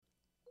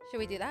Should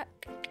we do that?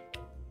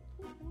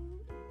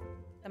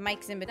 The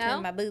mic's in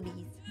between my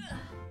boobies.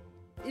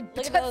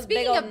 Look at those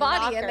Speaking big old of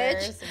body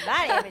knockers. image.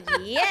 Body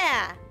image,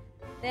 yeah.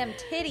 Them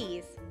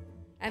titties.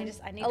 I need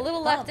a to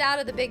little pump. left out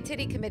of the big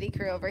titty committee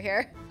crew over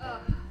here.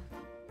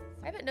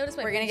 I haven't noticed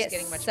my We're going to boobs get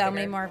getting much so bigger.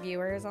 many more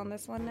viewers on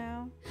this one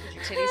now.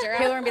 Your titties are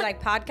People are out. going to be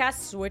like,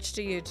 podcast, switch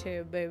to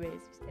YouTube, boobies.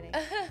 Just kidding.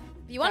 If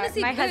you want to Sorry,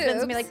 see my boobs, husband's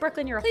going to be like,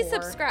 Brooklyn, you're a please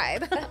whore.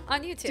 subscribe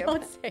on YouTube.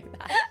 Don't say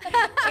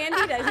that.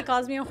 Andy does. He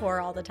calls me a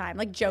whore all the time,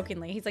 like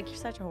jokingly. He's like, you're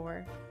such a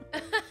whore.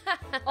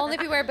 Only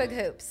if you wear big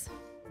hoops.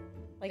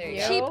 Like There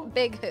you. you Cheap go.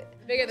 big hoops.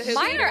 Bigger the hoops,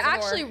 Mine bigger are the whore.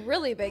 actually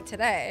really big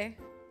today.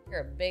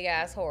 You're a big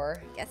ass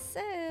whore. Guess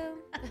so.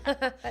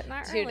 But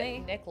not Dude, really.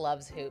 Nick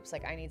loves hoops.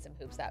 Like, I need some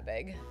hoops that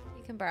big.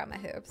 You can borrow my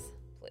hoops.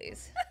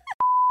 Please.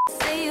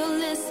 Say you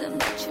listen,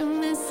 but you're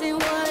missing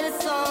what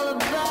it's all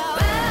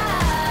about.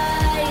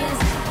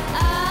 Rise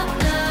up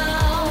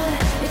now.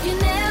 If you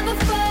never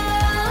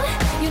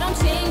fall, you don't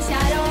change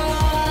at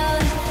all.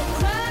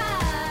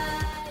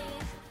 Cry.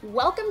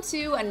 Welcome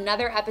to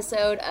another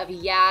episode of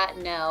Yeah,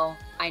 No,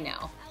 I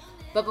Know.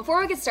 But before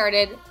we get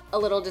started, a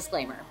little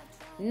disclaimer.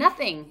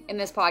 Nothing in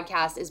this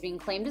podcast is being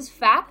claimed as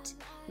fact.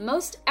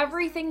 Most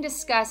everything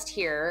discussed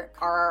here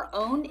are our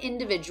own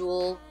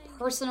individual,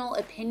 personal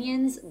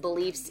opinions,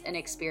 beliefs, and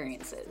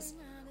experiences.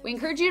 We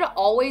encourage you to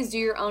always do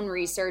your own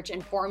research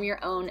and form your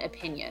own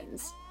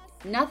opinions.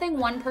 Nothing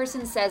one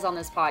person says on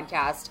this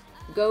podcast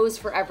goes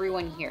for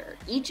everyone here.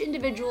 Each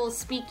individual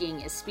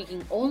speaking is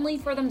speaking only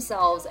for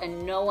themselves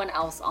and no one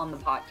else on the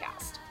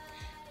podcast.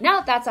 Now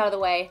that that's out of the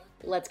way,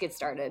 let's get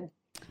started.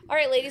 All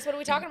right, ladies, what are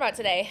we talking about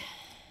today?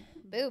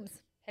 Boobs.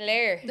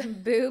 Hello.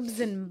 Boobs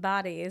and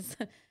bodies.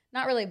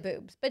 Not really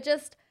boobs, but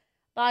just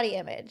body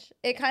image.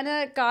 It kind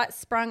of got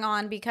sprung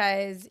on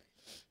because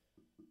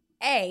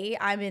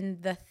I'm in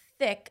the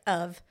thick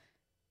of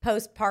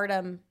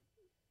postpartum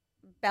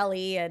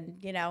belly and,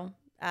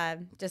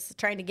 just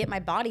trying to get my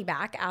body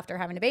back after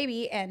having a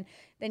baby. And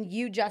then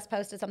you just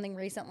posted something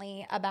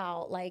recently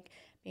about like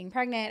being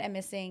pregnant and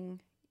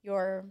missing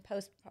your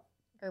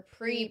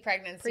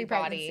Pre-pregnancy pre-pregnancy.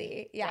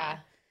 body. Yeah.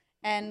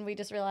 And we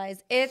just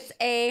realized it's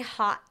a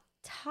hot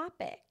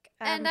topic.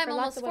 And I'm for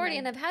almost lots of 40 women.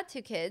 and I've had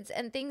 2 kids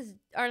and things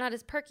are not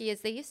as perky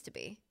as they used to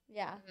be.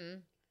 Yeah.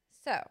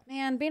 So,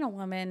 Man, being a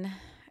woman,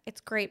 it's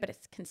great, but it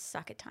can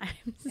suck at times.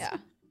 yeah.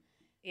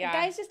 Yeah.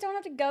 Guys just don't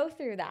have to go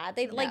through that.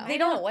 They No. they I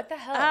don't. know, what the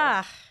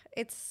hell?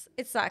 It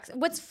sucks.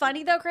 What's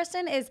funny though,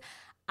 Kristen, is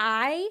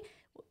I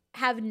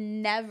have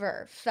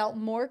never felt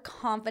more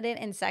confident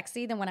and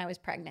sexy than when I was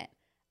pregnant.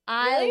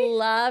 I Really?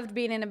 loved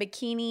being in a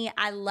bikini.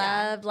 I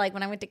loved like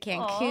when I went to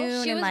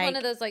Cancun. She and was like, one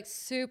of those like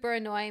super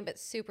annoying but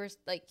super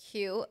like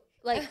cute,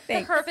 like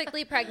Thanks.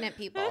 perfectly pregnant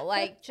people.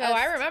 Like just Oh,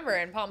 I remember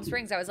in Palm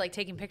Springs, I was like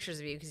taking pictures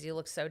of you because you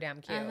look so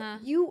damn cute. Uh-huh.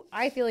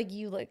 I feel like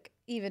you look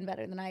even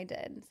better than I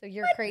did. So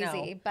you're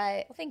crazy. No.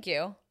 But Well, thank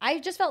you. I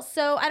just felt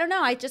so, I don't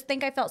know. I just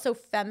think I felt so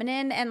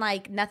feminine and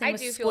like nothing I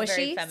was do squishy. feel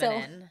very So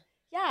feminine.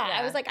 yeah, I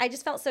Yeah. was like, I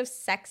just felt so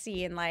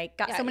sexy and like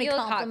got Yeah, so many you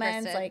look hot,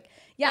 compliments. Kristen. Like, Don't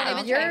yeah,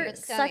 even try, you're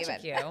Kristen. such Don't a,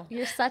 Thank you.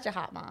 you're such a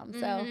hot mom. So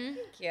Mhm.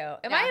 Thank you. Am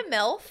Yeah. I a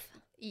MILF?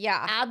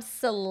 Yeah.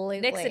 absolutely.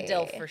 Nick's a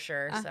DILF for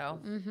sure.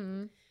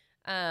 Mm-hmm.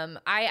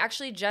 I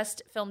actually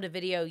just filmed a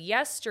video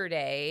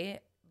yesterday.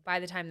 By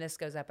the time this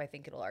goes up, I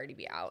think it'll already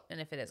be out. And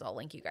if it is, I'll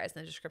link you guys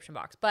in the description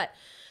box. But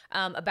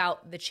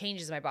about the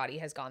changes my body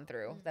has gone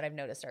through that I've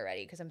noticed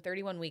already. Because I'm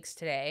 31 weeks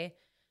today.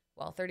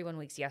 Well, 31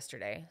 weeks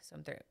yesterday. So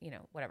I'm,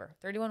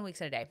 31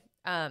 weeks in a day.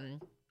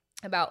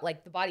 About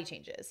like the body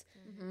changes.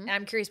 Mm-hmm. And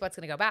I'm curious what's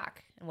going to go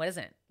back and what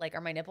isn't. Like,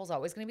 are my nipples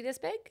always going to be this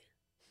big?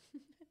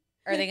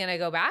 Are they going to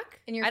go back?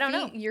 And your I don't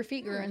feet, know. your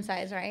feet grew in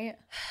size, right?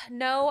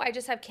 No, I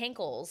just have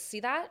cankles. See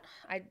that?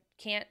 I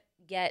can't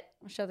get.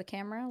 I'll show the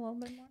camera a little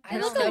bit more. I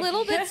They don't look a know.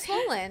 little bit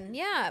swollen.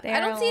 Yeah. They I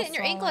are don't see a it in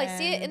your ankle. I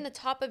see it swollen. in the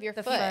top of your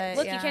The foot. foot.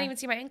 Look, you Yeah. can't even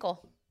see my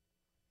ankle.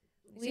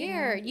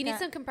 Weird. You need Yeah.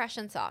 some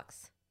compression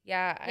socks.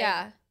 Yeah.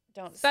 Yeah. I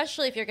don't.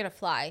 Especially if you're going to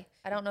fly.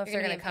 I don't know if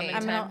You're they're gonna gonna be come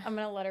in in pain. time. I'm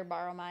gonna let her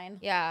borrow mine.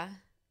 Yeah.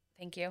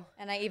 Thank you.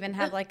 And I even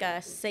have like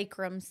a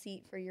sacrum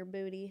seat for your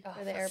booty Oh,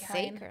 for the fuck yeah.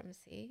 airplane. Sacrum,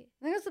 see?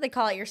 I think that's what they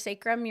call it. Your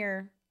sacrum.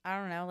 Your I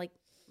don't know, like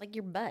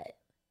your butt.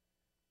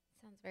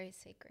 Sounds very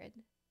sacred.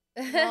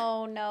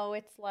 No,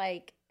 it's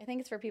like I think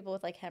it's for people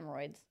with like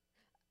hemorrhoids.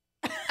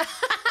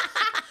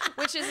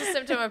 Which is a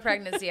symptom of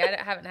pregnancy.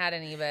 I haven't had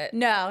any, but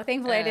No,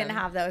 thankfully I didn't Um,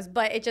 have those,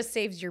 but it just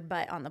saves your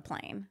butt on the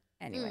plane.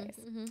 Anyways,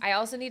 I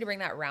also need to bring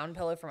that round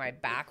pillow for my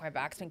back. My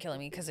back's been killing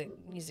me because it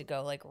needs to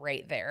go like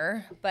right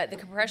there. But the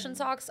compression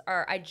socks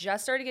are. I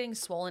just started getting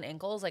swollen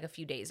ankles like a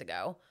few days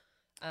ago.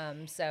 So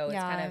it's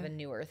kind of Yeah. a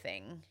newer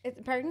thing.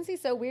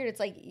 pregnancy's so weird. It's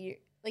like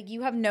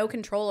you have no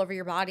control over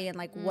your body and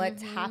like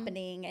what's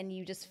happening, and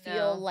you just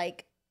feel No.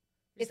 like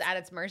Just at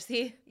its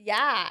mercy.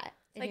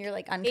 and like you're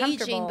like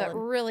uncomfortable. Aging, but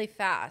really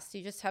fast.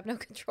 You just have no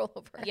control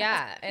over it.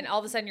 Yeah, and all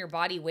of a sudden your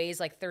body weighs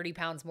like 30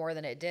 pounds more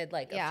than it did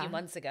like a Yeah. few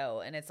months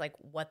ago, and it's like,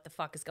 what the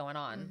fuck is going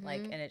on?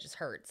 Like, and it just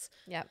hurts.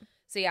 Yep.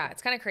 So yeah,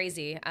 it's kind of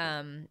crazy.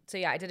 So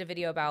yeah, I did a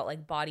video about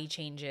like body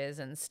changes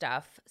and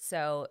stuff.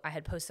 So I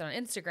had posted on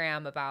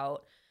Instagram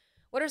about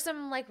what are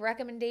some like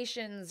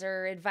recommendations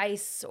or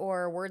advice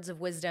or words of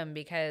wisdom?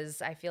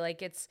 Because I feel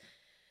like it's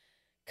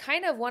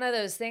kind of one of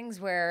those things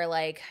where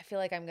like I feel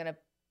like I'm gonna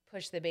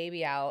push the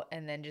baby out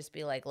and then just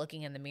be like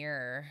looking in the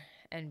mirror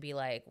and be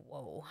like,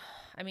 whoa.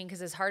 I mean,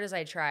 because as hard as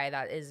I try,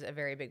 that is a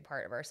very big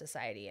part of our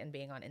society, and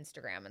being on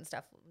Instagram and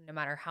stuff, no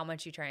matter how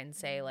much you try and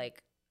say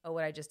like, oh,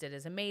 what I just did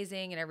is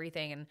amazing and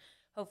everything, and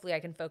hopefully I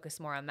can focus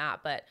more on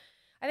that. But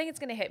I think it's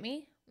going to hit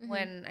me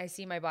when I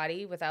see my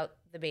body without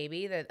the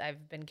baby that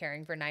I've been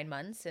carrying for 9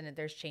 months, and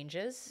there's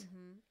changes.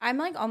 I'm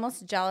like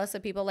almost jealous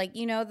of people like,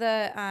 you know,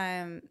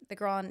 the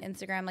girl on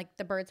Instagram, like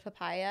the Birds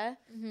Papaya.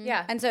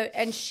 Yeah.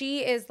 And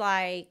she is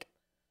like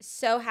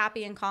so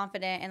happy and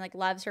confident and like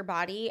loves her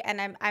body.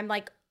 And I'm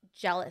like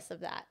jealous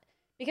of that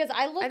because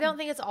I don't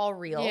think it's all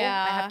real.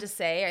 Yeah. I have to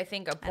say, I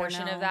think a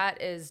portion know. of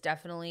that is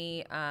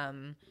definitely,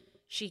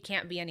 she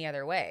can't be any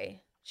other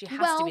way. She has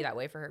to Well, be that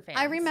way for her fans.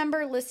 I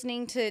remember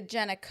listening to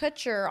Jenna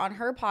Kutcher on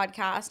her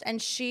podcast,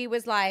 and she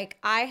was like,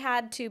 I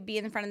had to be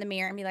in front of the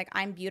mirror and be like,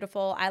 I'm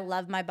beautiful. I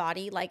love my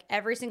body like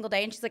every single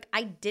day. And she's like,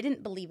 I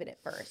didn't believe it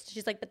at first.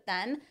 She's like, but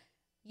then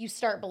you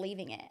start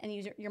believing it and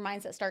your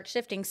mindset starts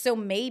shifting. So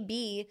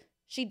maybe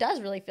she does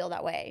really feel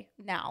that way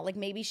now. Like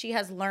maybe she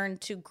has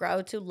learned to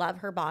grow to love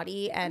her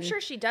body. And I'm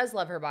sure she does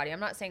love her body. I'm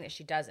not saying that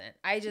she doesn't.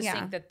 I just Yeah.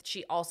 think that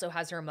she also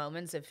has her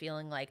moments of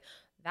feeling like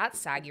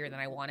that's saggier than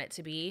I want it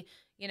to be.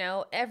 You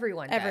know,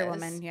 everyone does. every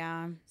woman,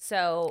 yeah.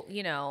 So,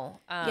 you know.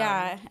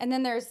 Yeah. And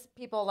then there's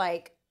people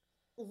like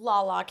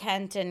Lala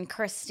Kent and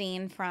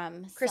Christine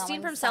from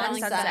Selling Sunset.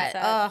 Sunset.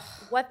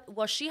 Ugh.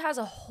 Well, she has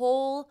a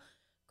whole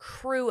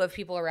crew of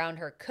people around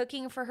her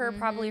cooking for her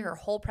probably her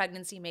whole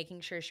pregnancy,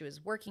 making sure she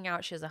was working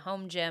out. She has a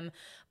home gym.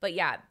 But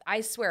yeah, I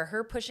swear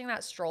her pushing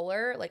that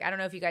stroller, like I don't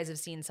know if you guys have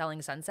seen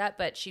Selling Sunset,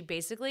 but she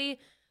basically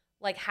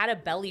like had a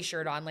belly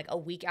shirt on like a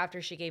week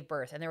after she gave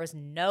birth, and there was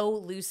no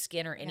loose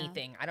skin or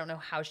anything. I don't know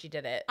how she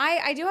did it.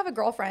 I do have a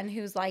girlfriend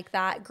who's like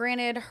that.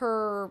 Granted,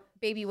 her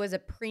baby was a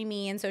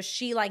preemie, and so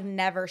she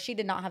she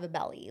did not have a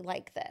belly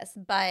like this.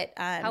 But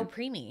How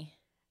preemie.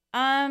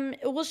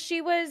 well,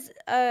 she was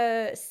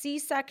a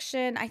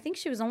C-section. I think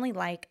she was only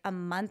like a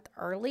month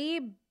early,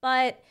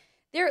 but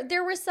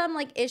there were some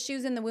like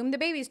issues in the womb. The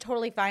baby's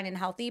totally fine and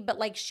healthy, but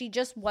like she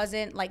just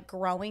wasn't like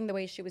growing the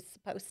way she was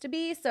supposed to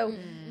be. So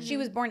she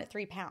was born at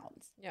 3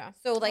 pounds. Yeah.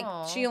 So like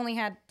Aw. she only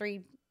had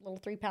 3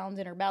 pounds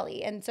in her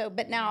belly. And so,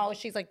 but now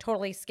she's like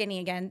totally skinny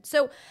again.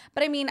 So,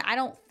 but I mean, I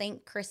don't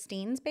think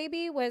Christine's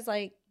baby was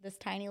like this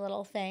tiny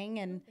little thing.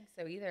 And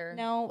So either.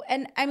 no,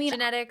 and I mean,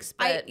 Genetics,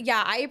 but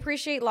I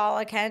appreciate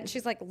Lala Kent.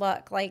 She's like,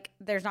 look, like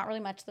there's not really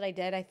much that I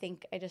did. I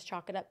think I just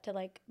chalk it up to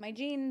like my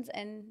genes,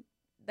 and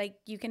like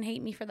you can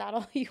hate me for that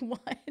all you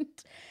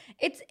want.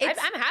 It's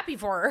I'm happy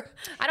for her.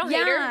 I don't hate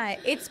her. yeah,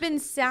 it's been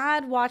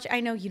sad watch. I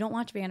know you don't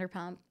watch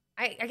Vanderpump.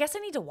 I guess I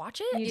need to watch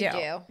it. You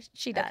do.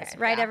 She does, Okay,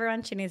 right? yeah.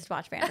 Everyone, she needs to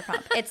watch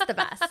Vanderpump. It's the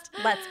best.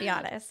 Let's be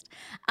honest.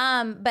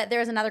 But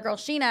there's another girl,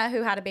 Sheena,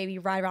 who had a baby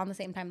right around the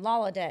same time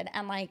Lala did,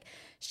 and like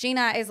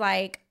Sheena is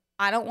like,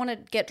 I don't want to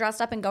get dressed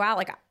up and go out.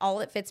 Like all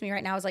that fits me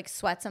right now is like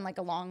sweats and like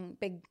a long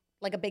big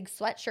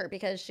sweatshirt,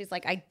 because she's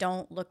like, I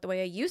don't look the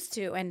way I used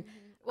to, and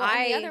Well,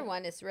 and the other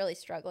one is really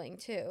struggling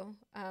too.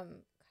 God,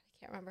 I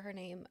can't remember her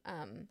name.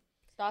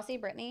 Stassi,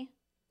 Brittany.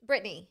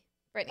 Brittany.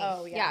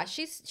 Oh, yeah. Yeah,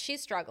 she's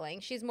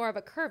struggling. She's more of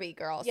a curvy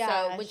girl.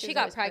 Yeah, so when she's she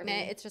got always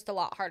pregnant, curvy. it's just a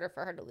lot harder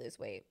for her to lose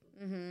weight.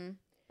 Mm-hmm.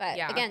 But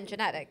Yeah. again,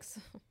 genetics.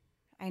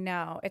 I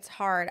know it's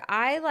hard.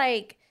 I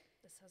like.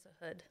 This has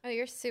a hood. Oh,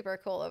 you're super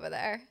cool over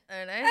there.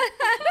 And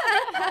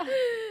I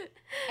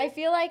I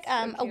feel like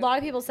a cute. lot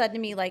of people said to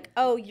me like,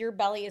 "Oh, your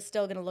belly is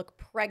still going to look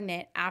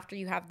pregnant after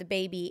you have the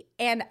baby,"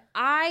 and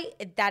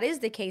that is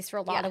the case for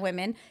a lot Yeah. of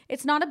women.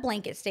 It's not a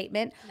blanket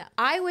statement. No.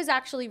 I was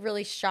actually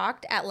really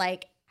shocked at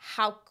like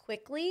how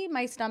quickly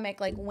my stomach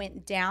like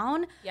went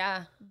down,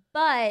 yeah.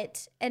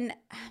 but and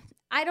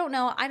I don't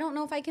know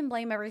if I can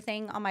blame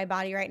everything on my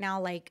body right now,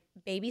 like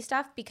baby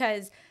stuff,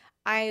 because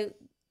I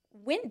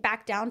went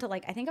back down to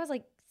like I think I was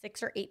like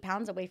 6 or 8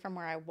 pounds away from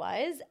where I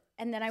was.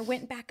 And then I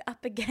went back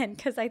up again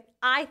because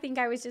I think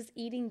I was just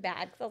eating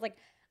bad. Because I was like,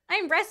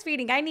 I'm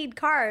breastfeeding. I need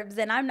carbs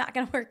and I'm not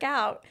going to work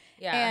out.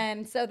 Yeah.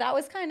 And so that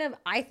was kind of,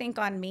 I think,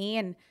 on me.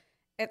 And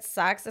it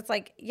sucks. It's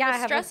like, yeah, I Well,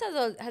 have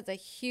stress has a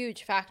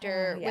huge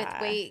factor Oh, yeah.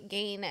 with weight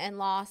gain and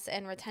loss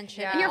and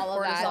retention Yeah. and your all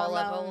of that. cortisol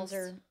hormones levels.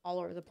 are all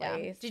over the Yeah.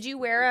 place. Did you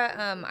wear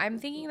I'm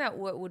thinking that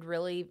what would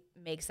really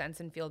make sense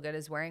and feel good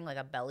is wearing like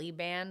a belly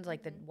band,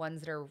 like the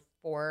ones that are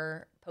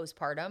for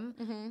postpartum,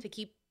 Mm-hmm. to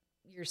keep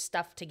your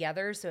stuff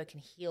together so it can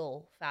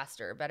heal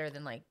faster, better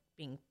than like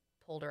being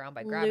pulled around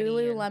by gravity. and-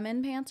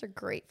 Lululemon pants are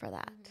great for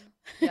that.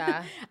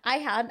 Yeah. I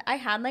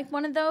had like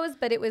one of those,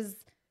 but it was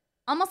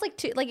almost like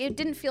too, like it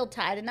didn't feel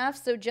tight enough.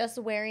 So just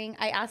wearing,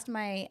 I asked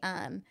my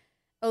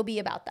OB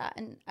about that,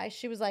 and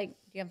she was like, "Do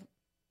you have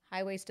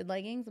high waisted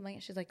leggings?" I'm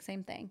like, she's like,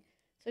 same thing.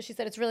 So she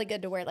said it's really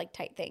good to wear like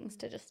tight things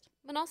to just.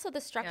 And also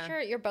the structure,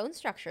 your bone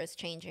structure is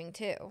changing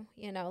too.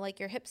 You know, like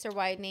your hips are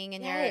widening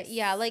and Yes.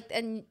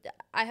 and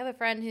I have a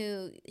friend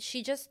who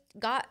she just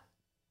got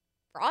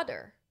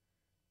broader.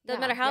 Doesn't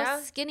matter how Yeah.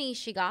 skinny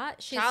she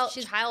got. She's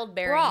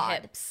childbearing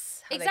broad.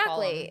 hips. how they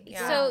call Exactly. them.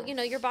 Yeah. So,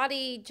 your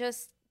body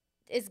just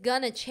is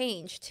gonna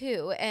change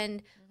too.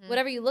 And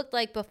whatever you looked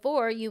like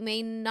before, you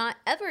may not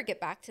ever get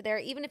back to there,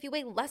 even if you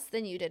weigh less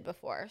than you did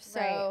before.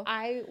 So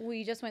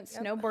we just went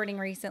snowboarding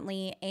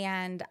recently,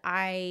 and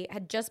I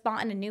had just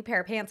bought a new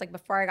pair of pants like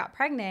before I got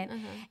pregnant,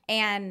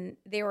 and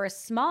they were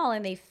small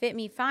and they fit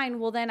me fine.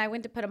 Well, then I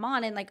went to put them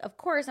on, and like, of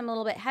course, I'm a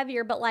little bit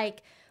heavier, but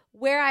like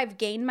where I've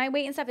gained my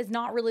weight and stuff is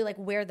not really like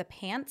where the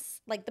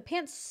pants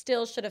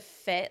still should have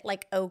fit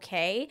like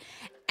okay.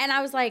 And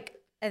I was like,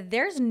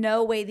 there's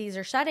no way these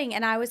are shedding.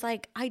 And I was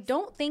like, I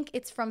don't think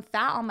it's from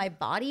fat on my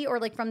body or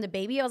like from the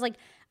baby. I was like,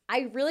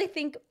 I really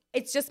think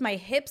it's just my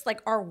hips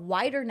like are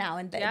wider now,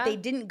 and they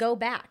didn't go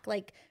back.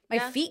 Like my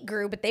feet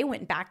grew, but they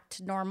went back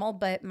to normal.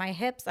 But my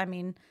hips, I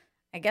mean,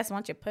 I guess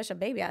once you push a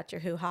baby out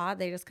your hoo-ha,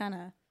 they just kind of.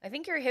 I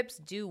think your hips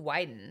do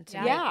widen to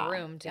Yeah. make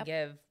room to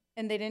give.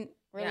 And they didn't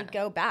really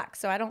go back.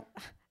 So I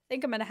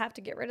think I'm going to have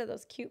to get rid of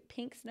those cute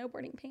pink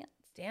snowboarding pants.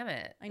 Damn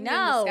it. I in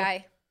know. the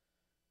sky.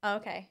 Oh,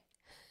 okay.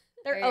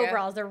 Their There you go.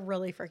 overalls, they're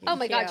really freaking Oh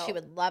my God, cute. she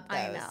would love those.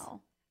 I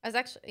know. I was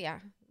actually,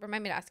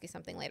 remind me to ask you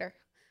something later.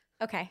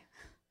 Okay.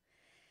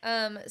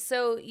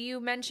 So you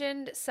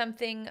mentioned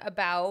something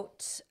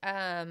about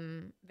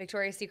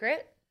Victoria's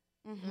Secret.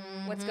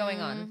 What's going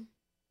on?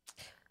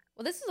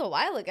 Well, this was a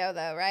while ago,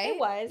 though, right? It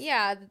was.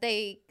 Yeah,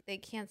 they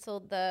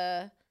canceled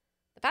the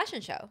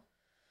fashion show.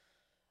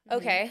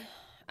 Okay.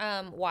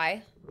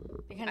 Why?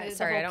 Because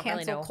sorry, I the whole don't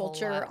really know cancel a whole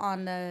culture lot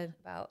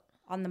about.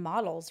 on the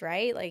models,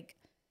 right? Like,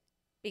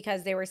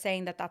 because they were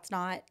saying that that's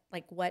not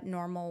like what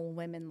normal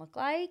women look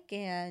like,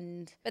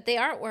 and But they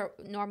aren't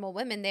normal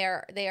women. They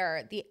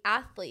are the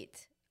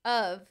athlete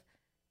of,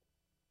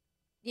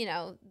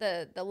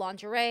 the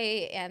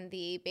lingerie and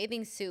the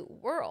bathing suit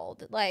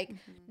world. Like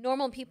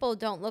normal people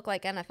don't look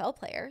like NFL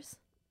players.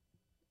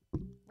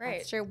 Right.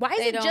 that's true. Why is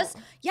They it just?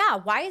 don't. Yeah.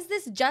 Why is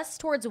this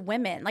just towards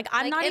women? Like,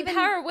 I'm Like, not even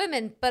empower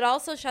women, but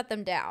also shut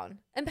them down.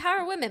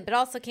 Empower women, but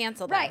also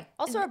cancel them. right.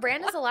 Also, a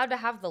brand is allowed to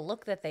have the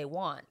look that they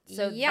want.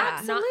 So Yeah.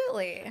 that's not-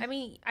 Absolutely. I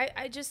mean,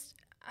 I just,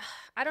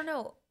 I don't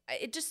know.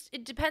 It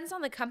depends on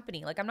the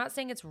company. Like, I'm not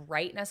saying it's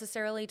right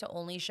necessarily to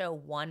only show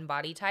one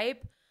body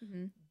type,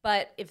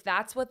 but if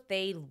that's what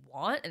they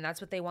want and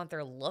that's what they want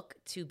their look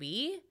to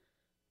be,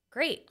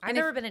 great. I've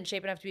never been in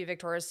shape enough to be a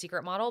Victoria's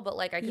Secret model, but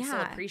like I can still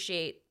Yeah.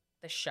 appreciate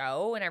the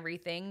show and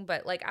everything.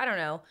 But like, I don't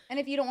know. And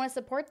if you don't want to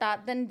support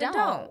that, then Then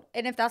don't. don't.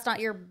 And if that's not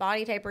your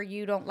body type or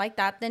you don't like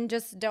that, then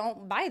just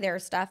don't buy their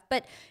stuff.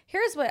 But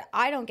here's what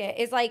I don't get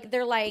is like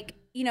they're like,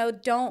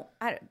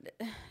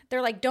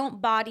 they're like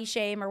don't body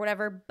shame or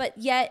whatever, but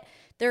yet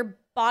they're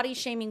body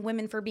shaming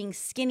women for being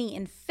skinny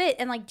and fit.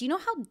 And like, do you know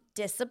how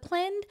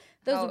disciplined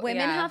those Oh, women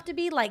yeah. have to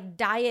be? Like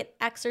diet,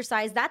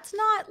 exercise. That's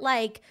not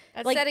like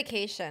That's like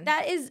dedication.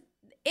 that is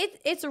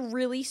it's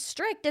really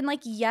strict. And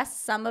like, yes,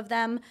 some of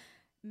them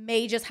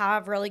may just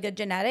have really good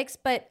genetics,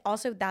 but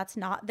also that's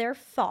not their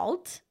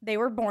fault. They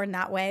were born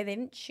that way. They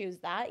didn't choose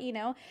that,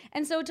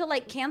 And so to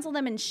like cancel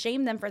them and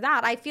shame them for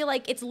that, I feel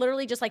like it's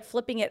literally just like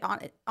flipping it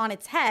on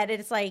its head.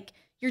 It's like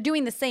you're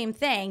doing the same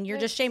thing. You're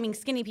just shaming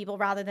skinny people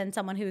rather than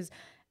someone who's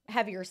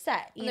heavier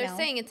set. And they're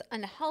saying it's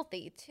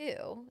unhealthy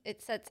too.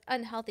 It sets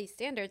unhealthy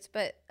standards.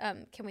 But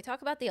can we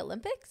talk about the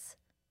Olympics?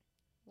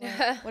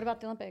 What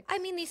about the Olympics? I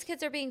mean, these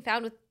kids are being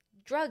found with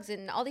drugs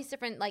and all these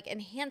different like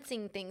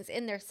enhancing things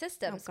in their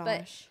systems.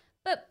 gosh.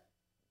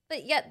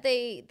 But yet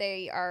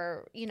they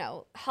are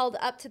held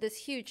up to this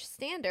huge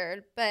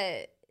standard.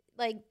 But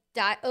like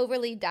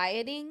overly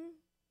dieting.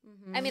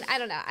 I mean, I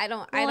don't know. I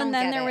don't. I Well, don't. and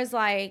then get there it. was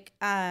like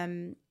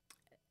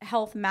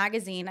Health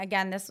Magazine.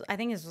 Again, I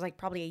think this was like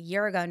probably a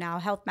year ago now.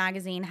 Health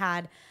Magazine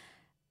had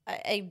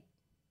a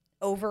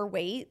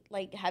overweight,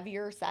 like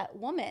heavier set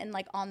woman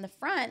like on the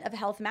front of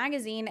Health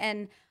Magazine,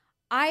 and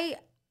I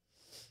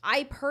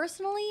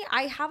personally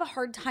I have a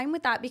hard time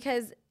with that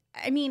because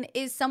I mean,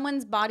 is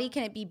someone's body,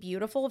 can it be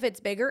beautiful if it's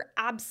bigger?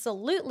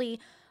 Absolutely,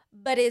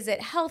 but is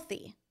it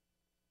healthy?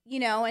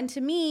 And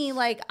to me,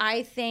 like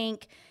I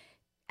think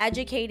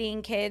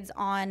educating kids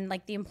on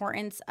like the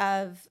importance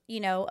of,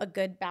 a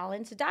good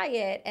balanced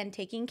diet and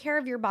taking care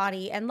of your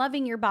body and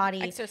loving your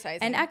body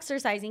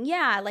Exercising.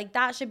 Yeah, like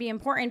that should be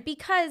important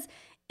because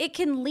it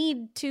can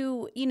lead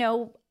to,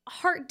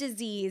 heart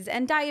disease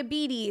and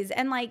diabetes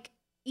and like,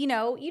 you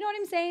know what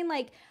I'm saying?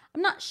 Like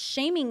I'm not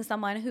shaming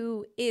someone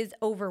who is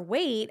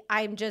overweight.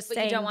 I'm just But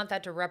saying you don't want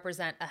that to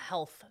represent a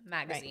health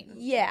magazine.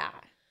 Yeah.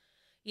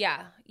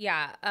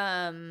 Yeah.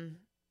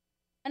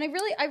 And I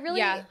really,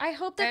 Yeah, I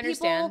hope I that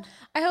understand.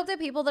 I hope that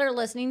people that are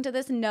listening to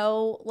this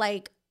know,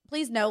 like,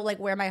 please know, like,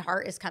 where my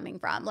heart is coming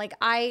from. Like,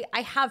 I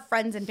have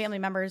friends and family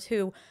members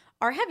who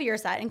are heavier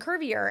set and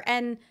curvier,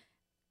 and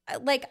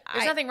like,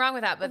 There's nothing wrong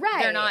with that, but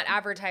Right. they're not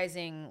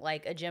advertising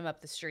like a gym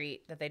up the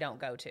street that they don't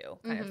go to,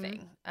 kind of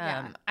thing.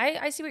 Yeah.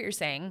 I see what you're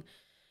saying.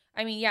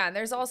 I mean, yeah, and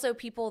there's also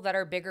people that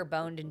are bigger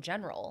boned in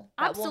general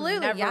that Absolutely, will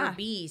never yeah.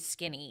 be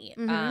skinny,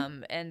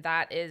 Mhm. and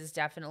that is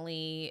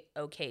definitely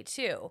okay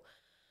too.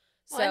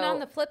 Well, and on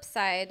the flip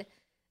side,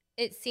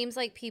 it seems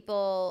like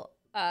people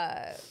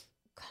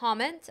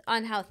comment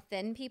on how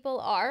thin people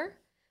are,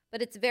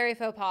 but it's very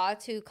faux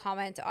pas to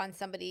comment on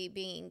somebody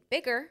being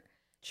bigger.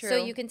 True. So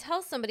you can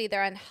tell somebody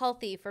they're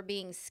unhealthy for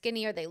being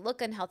skinny, or they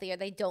look unhealthy, or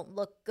they don't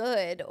look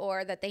good,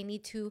 or that they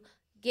need to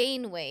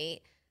gain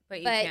weight.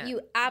 But But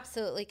you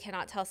absolutely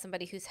cannot tell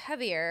somebody who's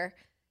heavier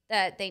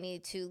that they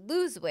need to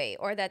lose weight,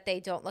 or that they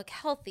don't look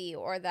healthy,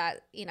 or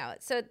that,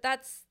 so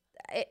that's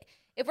it.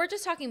 If we're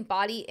just talking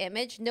body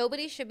image,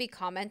 nobody should be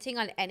commenting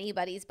on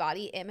anybody's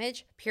body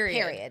image,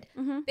 period.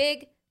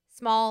 Big,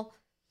 small,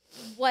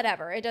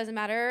 whatever. It doesn't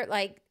matter.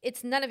 Like,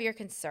 it's none of your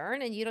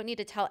concern, and you don't need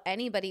to tell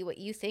anybody what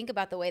you think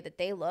about the way that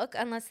they look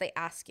unless they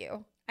ask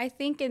you. I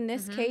think in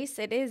this case,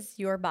 it is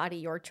your body,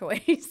 your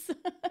choice.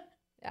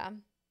 Yeah.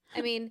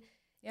 I mean,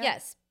 Yeah.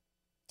 yes,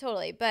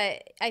 totally.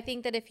 But I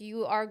think that if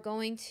you are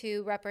going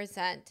to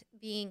represent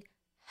being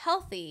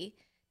healthy,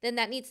 then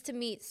that needs to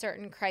meet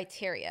certain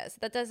criteria. So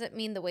that doesn't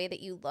mean the way that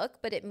you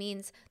look, but it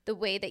means the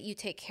way that you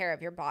take care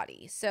of your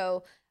body.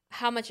 So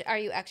how much are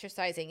you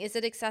exercising? Is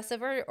it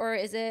excessive, or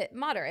is it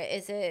moderate?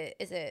 Is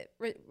it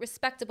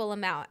respectable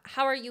amount?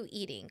 How are you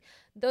eating?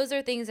 Those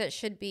are things that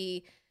should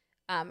be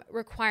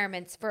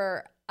requirements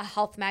for a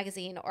health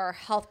magazine or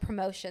health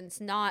promotions,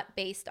 not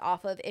based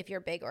off of if you're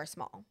big or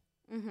small.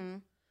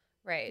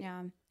 Right.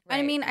 Yeah. Right.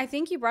 I mean, I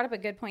think you brought up a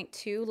good point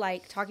too,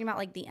 like talking about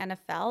like the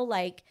NFL,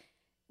 like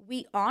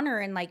we honor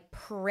and like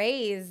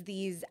praise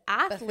these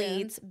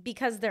athletes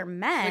because they're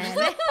men.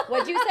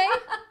 What'd you say?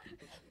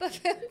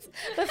 Buffoons.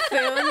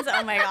 Buffoons.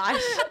 Oh my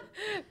gosh.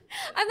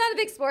 I'm not a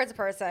big sports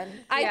person.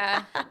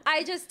 Yeah.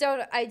 I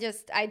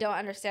don't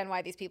understand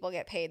why these people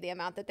get paid the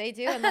amount that they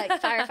do. And like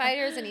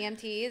firefighters and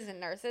EMTs and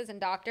nurses and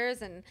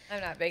doctors, and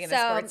I'm not big into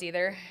So- sports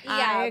either.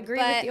 I agree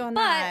with you on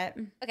that.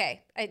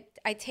 Okay,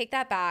 I take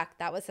that back.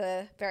 That was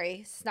a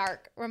very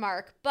snark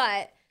remark.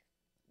 But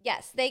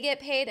yes, they get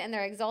paid and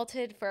they're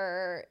exalted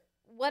for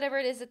whatever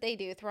it is that they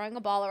do, throwing a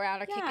ball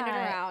around or kicking it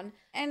Yeah. around.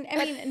 And I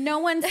mean, no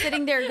one's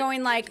sitting there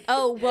going like,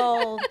 oh,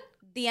 well,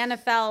 the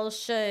NFL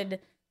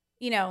should,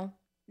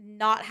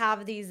 not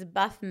have these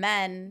buff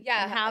men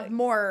Yeah. and have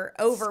more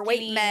overweight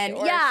Skinny men.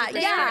 or Yeah, super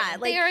yeah.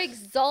 skinny. They are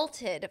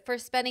exalted for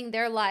spending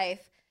their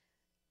life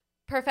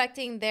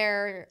perfecting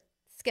their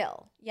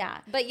skill. yeah.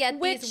 But yet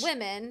Which- these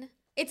women,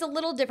 It's a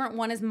little different.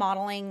 One is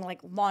modeling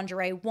like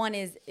lingerie. One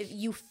is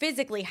you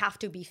physically have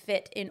to be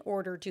fit in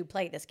order to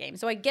play this game.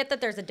 So I get that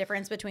there's a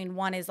difference between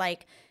one is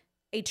like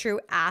a true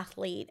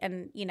athlete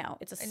and,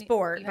 it's a And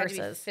sport you had to be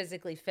versus.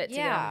 physically fit to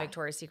get Yeah. on the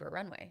Victoria's Secret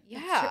runway.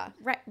 yeah.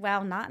 Right.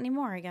 Well, not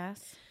anymore, I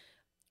guess.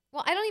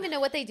 Well, I don't even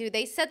know what they do.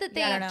 They said that they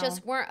Yeah, I don't know.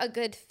 just weren't a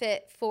good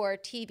fit for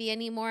TV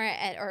anymore,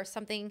 or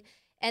something,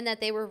 and that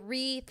they were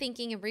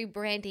rethinking and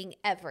rebranding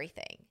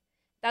everything.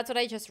 That's what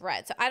I just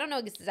read. So I don't know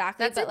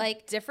exactly, That's but a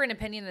like, different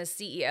opinion the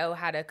CEO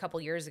had a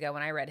couple years ago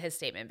when I read his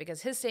statement,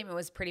 because his statement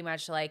was pretty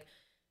much like,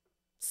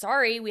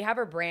 sorry, we have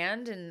a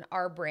brand and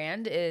our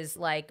brand is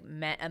like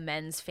a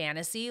men's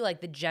fantasy,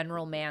 like the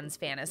general man's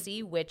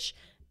fantasy, which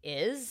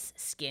is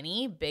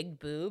skinny, big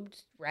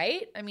boobed,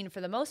 right? I mean,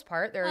 for the most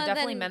part, there are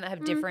definitely then, men that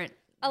have different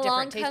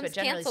along tastes, but comes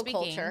generally cancel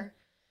speaking, culture,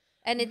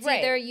 and it's Right.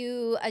 either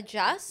you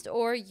adjust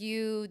or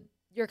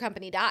your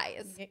company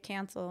dies. Get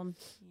canceled.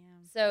 Yeah.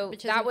 So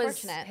Which is that was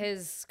unfortunate.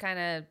 his kind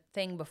of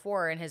thing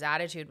before, and his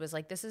attitude was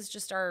like, this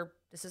is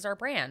our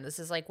brand. This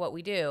is like what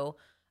we do.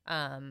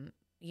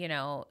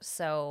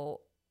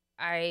 So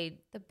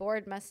The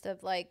board must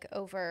have like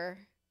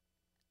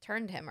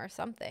overturned him or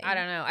something. I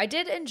don't know. I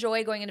did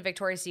enjoy going into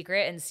Victoria's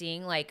Secret and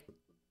seeing like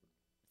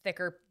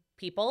thicker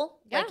people.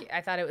 Yeah. Like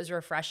I thought it was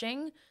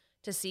refreshing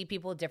to see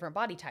people with different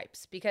body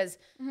types, because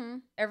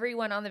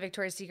everyone on the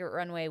Victoria's Secret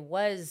runway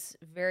was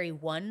very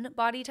one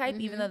body type,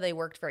 even though they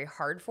worked very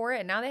hard for it.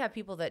 And now they have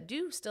people that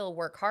do still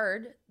work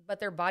hard, but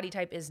their body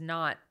type is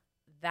not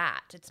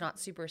that. It's not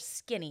super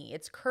skinny.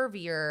 It's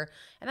curvier.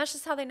 And that's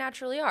just how they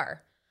naturally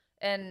are.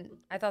 And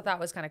I thought that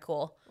was kind of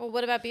cool. Well,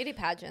 what about beauty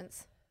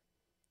pageants?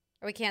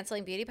 Are we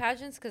canceling beauty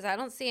pageants? Because I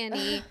don't see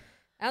any.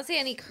 I don't see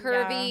any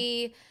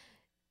curvy,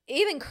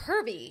 even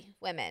curvy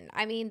women.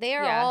 I mean, they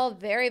are Yeah. all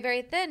very,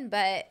 very thin.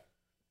 But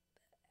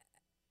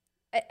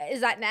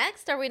is that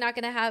next? Are we not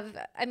going to have?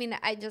 I mean,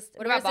 What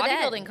about where's it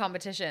bodybuilding end?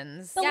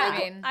 competitions? But Yeah.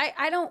 like, I mean,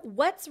 I don't,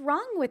 what's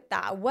wrong with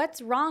that? What's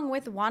wrong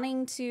with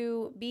wanting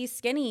to be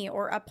skinny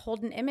or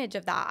uphold an image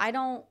of that? I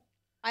don't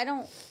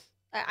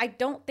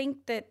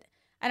think that,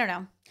 I don't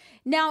know.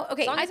 Now,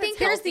 okay, long I as think it's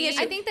here's the healthy.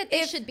 issue. I think that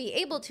they should be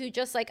able to,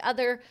 just like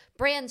other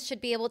brands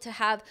should be able to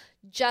have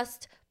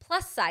just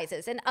plus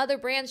sizes, and other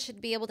brands should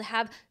be able to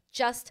have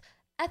just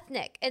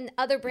ethnic, and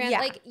other brands, Yeah.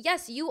 like,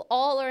 yes, you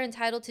all are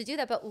entitled to do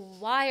that, but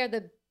why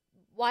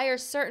are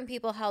certain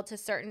people held to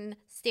certain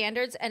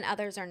standards and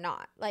others are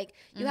not? Like,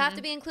 you have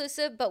to be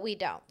inclusive, but we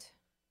don't.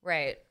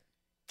 right.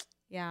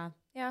 Yeah,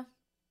 Yeah.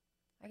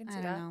 I can see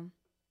I don't that. know.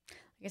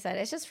 Like I said,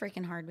 it's just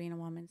freaking hard being a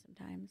woman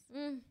sometimes.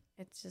 Mm.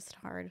 It's just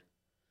hard.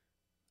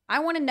 I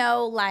want to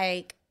know,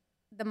 like,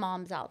 the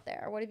moms out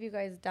there. What have you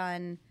guys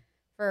done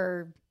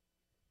for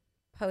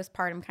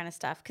postpartum kind of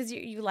stuff? Because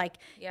you like,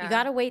 Yeah. you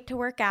got to wait to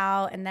work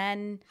out. And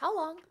then How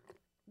long?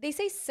 they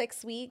say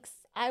 6 weeks.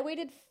 I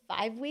waited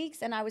 5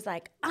 weeks and I was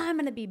like, I'm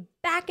going to be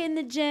back in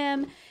the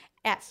gym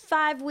at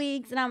 5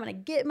 weeks and I'm going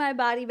to get my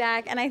body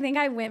back. And I think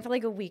I went for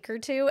like a week or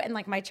two and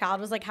like my child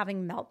was like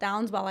having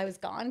meltdowns while I was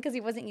gone because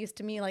he wasn't used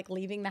to me like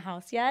leaving the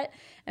house yet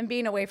and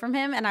being away from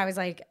him. And I was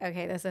like,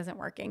 okay, this isn't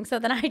working. So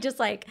then I just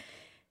like,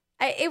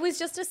 it was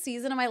just a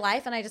season of my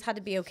life and I just had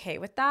to be okay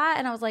with that.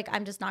 And I was like,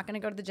 I'm just not going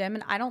to go to the gym.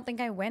 And I don't think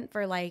I went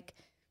for like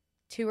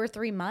 2 or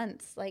 3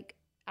 months like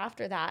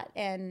after that.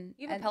 And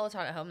You have a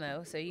Peloton at home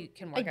though, so you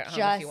can I work at home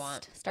just if you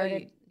want.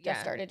 started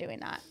Yeah. started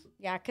doing that.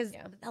 Yeah, because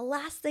the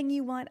last thing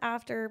you want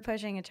after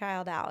pushing a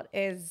child out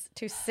is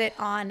to sit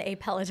on a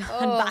Peloton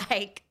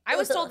bike. I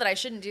was told that I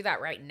shouldn't do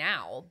that right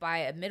now by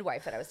a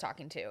midwife that I was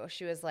talking to.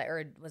 She was like,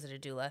 or was it a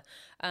doula?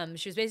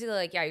 She was basically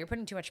like, yeah, you're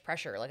putting too much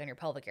pressure like on your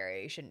pelvic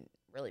area. You shouldn't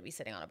really be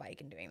sitting on a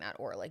bike and doing that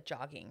or like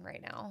jogging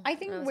right now. I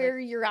think And was where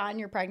you're at in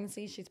your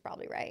pregnancy, she's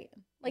probably right.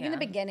 Like in the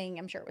Yeah. beginning,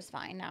 I'm sure it was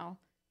fine. Now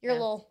you're a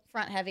little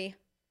front heavy.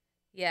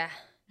 Yeah.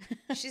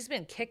 She's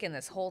been kicking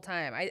this whole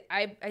time.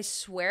 I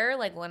swear,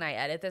 like when I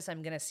edit this,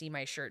 I'm gonna see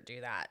my shirt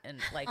do that, and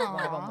like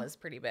one of them was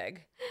pretty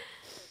big.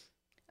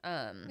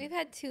 We've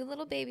had 2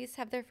 little babies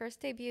have their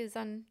first debuts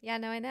on Yeah,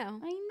 No, I Know.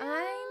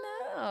 I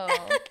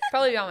know.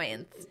 Probably on my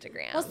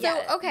Instagram. Well,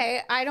 so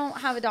okay, I don't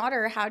have a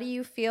daughter. How do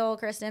you feel,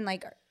 Kristen?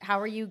 Like, how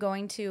are you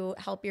going to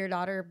help your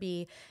daughter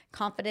be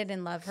confident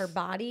and love her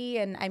body?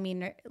 And I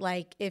mean,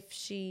 like, if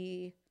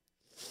she,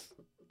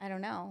 I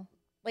don't know,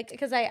 like,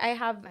 because I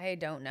have I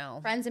don't know.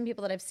 friends and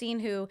people that I've seen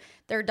who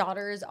their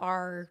daughters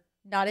are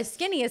not as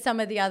skinny as some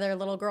of the other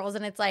little girls,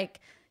 and it's like,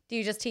 do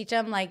you just teach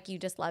them like you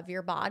just love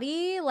your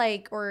body,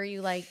 like, or are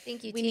you like,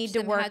 think you we teach need to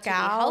them how work to be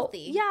out?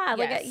 healthy. Yeah,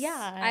 like, Yes.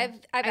 yeah. I've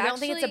I don't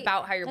think it's actually-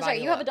 about how your That's body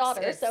right, you have a looks.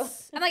 daughter, so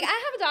I'm like, I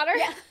have a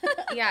daughter.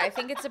 Yeah, I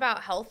think it's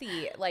about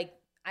healthy. Like,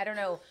 I don't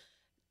know.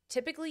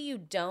 Typically, you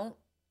don't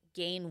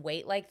gain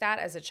weight like that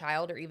as a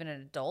child or even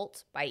an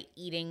adult by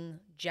eating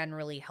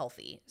generally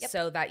healthy.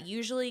 So that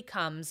usually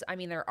comes, I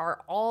mean, there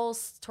are all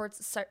sorts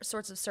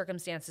of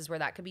circumstances where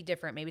that could be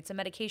different. Maybe it's a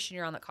medication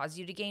you're on that causes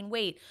you to gain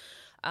weight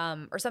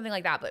or something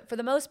like that. But for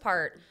the most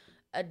part,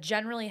 a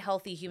generally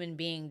healthy human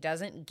being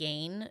doesn't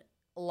gain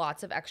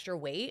lots of extra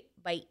weight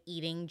by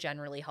eating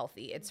generally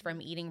healthy. It's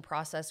from eating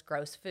processed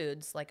gross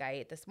foods like I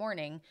ate this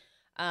morning.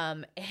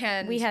 And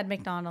we had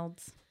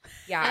McDonald's.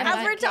 yeah, And I as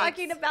had- we're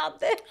talking about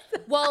this,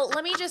 well,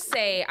 let me just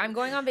say, I'm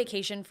going on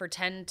vacation for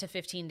 10 to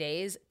 15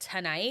 days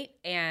tonight,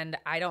 and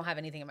I don't have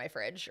anything in my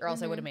fridge, or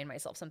else I would have made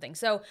myself something.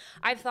 So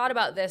I've thought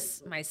about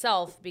this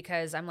myself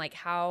because I'm like,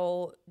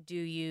 how do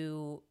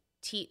you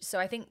teach? So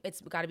I think it's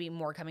got to be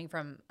more coming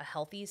from a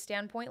healthy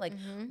standpoint. Like,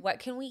 what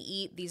can we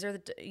eat? These are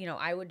the,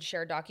 I would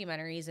share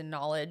documentaries and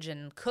knowledge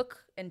and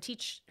cook and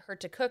teach her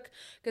to cook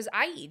because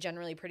I eat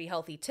generally pretty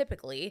healthy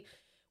typically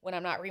when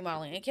I'm not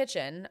remodeling a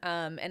kitchen.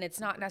 And it's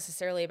not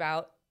necessarily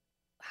about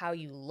how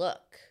you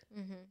look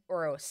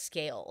or a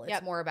scale.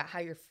 It's more about how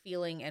you're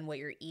feeling and what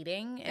you're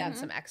eating and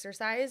some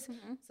exercise.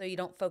 So you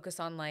don't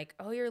focus on like,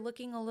 oh, you're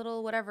looking a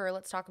little whatever.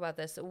 Let's talk about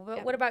this.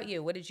 What about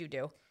you? What did you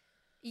do?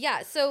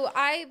 Yeah, so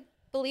I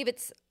believe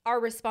it's our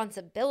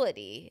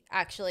responsibility,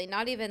 actually,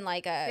 not even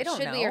like a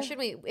don't should we or know. should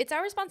we. It's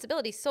our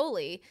responsibility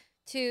solely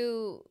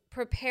to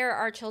prepare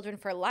our children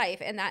for life,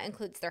 and that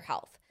includes their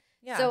health.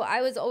 Yeah. So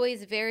I was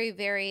always very,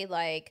 very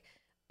like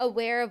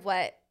aware of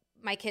what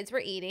my kids were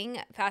eating.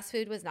 Fast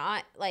food was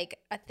not like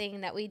a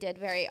thing that we did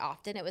very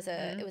often. It was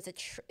a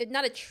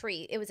not a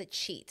treat. It was a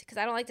cheat, because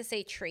I don't like to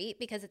say treat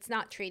because it's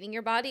not treating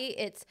your body.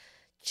 It's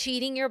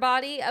cheating your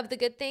body of the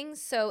good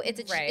things. So it's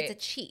a it's a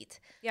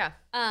cheat. Yeah.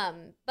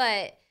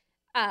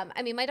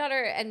 I mean, my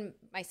daughter and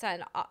my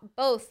son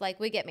both, like,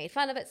 we get made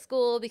fun of at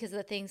school because of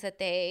the things that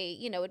they,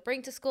 would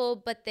bring to school,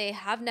 but they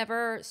have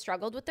never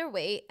struggled with their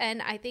weight.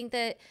 And I think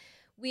that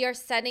we are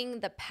setting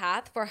the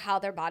path for how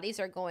their bodies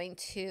are going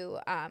to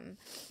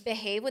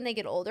behave when they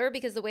get older,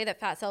 because the way that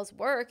fat cells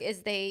work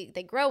is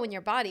they grow in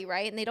your body,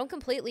 right? And they don't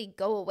completely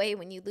go away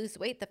when you lose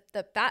weight.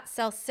 The fat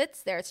cell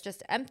sits there. It's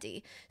just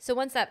empty. So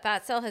once that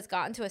fat cell has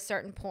gotten to a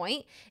certain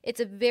point,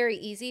 it's very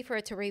easy for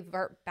it to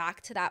revert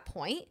back to that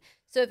point.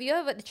 So if you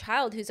have a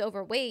child who's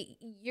overweight,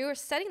 you're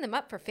setting them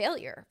up for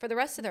failure for the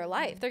rest of their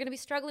life. They're going to be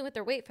struggling with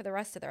their weight for the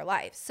rest of their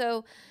life.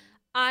 So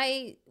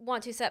I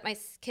want to set my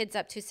kids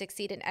up to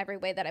succeed in every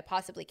way that I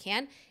possibly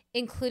can,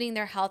 including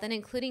their health and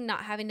including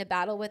not having to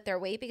battle with their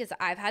weight, because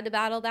I've had to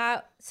battle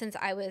that since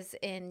I was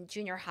in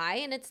junior high,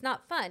 and it's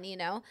not fun,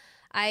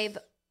 I've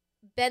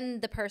been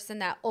the person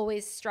that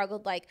always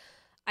struggled. Like,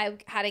 I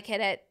had a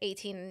kid at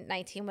 18,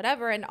 19,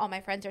 whatever, and all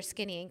my friends are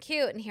skinny and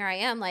cute, and here I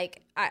am,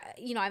 like,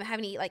 I'm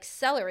having to eat like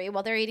celery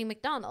while they're eating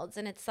McDonald's,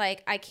 and it's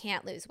like I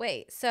can't lose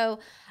weight. So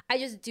I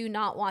just do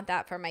not want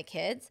that for my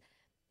kids.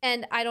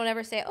 And I don't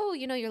ever say, oh,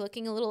 you're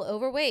looking a little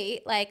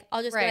overweight. Like,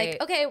 I'll just be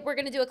like, okay, we're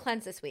going to do a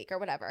cleanse this week or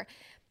whatever.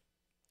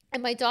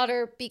 And my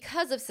daughter,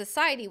 because of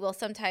society, will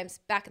sometimes,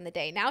 back in the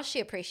day, now she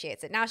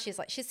appreciates it. Now she's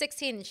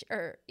 16,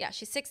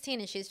 she's 16,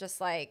 and she's just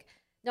like,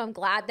 no, I'm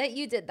glad that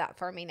you did that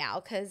for me now,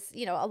 because,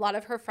 a lot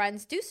of her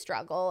friends do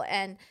struggle,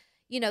 and,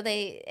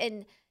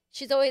 and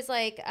she's always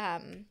like,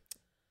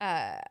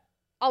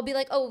 I'll be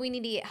like, oh, we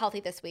need to eat healthy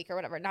this week or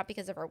whatever, not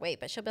because of her weight,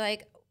 but she'll be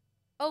like,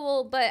 oh,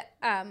 well, but,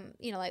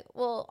 you know, like,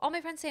 well, all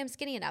my friends say I'm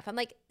skinny enough. I'm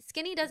like,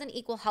 skinny doesn't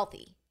equal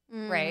healthy.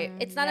 Right.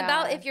 It's not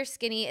about if you're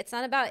skinny. It's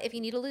not about if you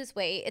need to lose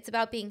weight. It's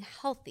about being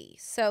healthy.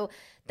 So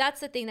that's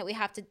the thing that we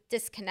have to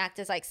disconnect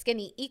is like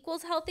skinny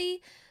equals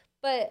healthy,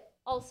 but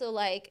also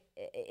like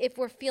if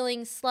we're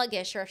feeling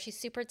sluggish or if she's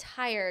super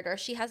tired or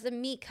she has the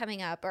meet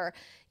coming up or,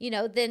 you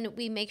know, then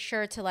we make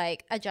sure to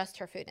like adjust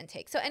her food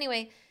intake. So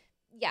anyway,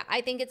 yeah,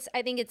 I think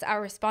it's our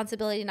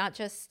responsibility not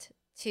just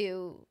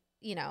to,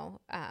 you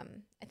know, I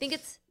think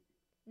it's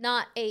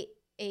not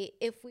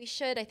if we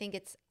should, I think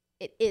it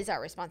is our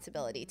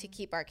responsibility to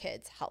keep our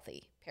kids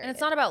healthy. Period. And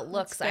it's not about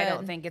looks, That's I don't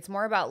good. think. It's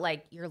more about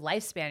like your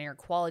lifespan, your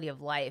quality of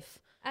life.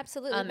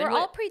 Absolutely. And We're what-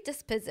 all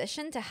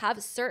predispositioned to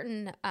have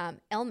certain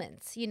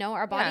ailments. You know,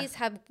 our bodies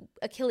have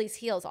Achilles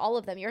heels, all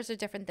of them. Yours are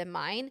different than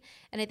mine.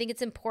 And I think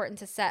it's important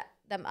to set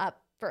them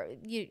up for,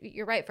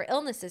 you're right, for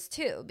illnesses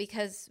too,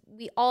 because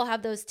we all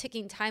have those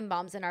ticking time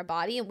bombs in our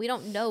body and we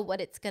don't know what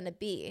it's going to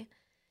be.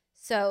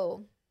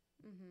 So,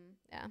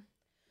 yeah.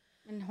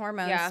 And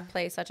hormones Yeah.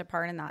 play such a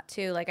part in that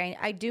too. Like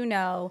I do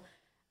know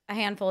a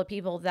handful of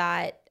people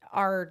that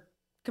are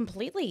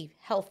completely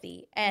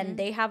healthy and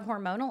they have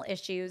hormonal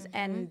issues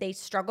and they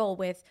struggle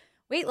with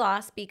weight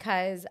loss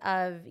because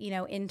of, you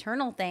know,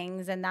 internal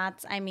things. And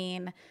that's, I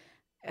mean,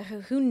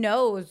 who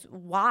knows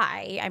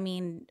why? I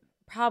mean,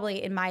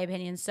 probably in my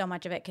opinion, so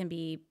much of it can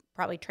be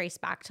probably traced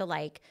back to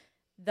like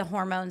the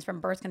hormones from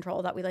birth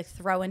control that we like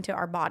throw into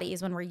our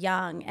bodies when we're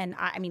young. And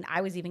I mean,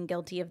 I was even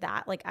guilty of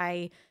that. Like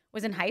I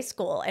was in high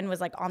school and was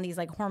like on these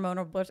like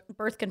hormonal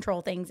birth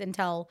control things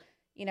until,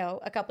 you know,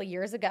 a couple of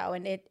years ago.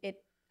 And it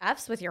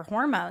F's with your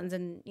hormones.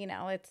 And, you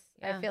know, it's,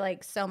 Yeah. I feel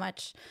like so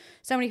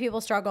many people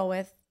struggle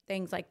with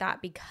things like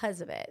that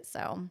because of it.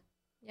 So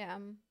Yeah.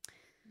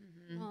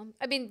 Well,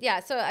 I mean, yeah.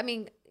 So, I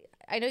mean,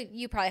 I know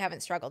you probably haven't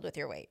struggled with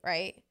your weight,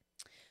 right?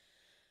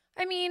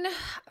 I mean,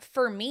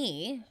 for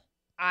me,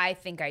 I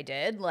think I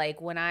did. Like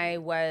when I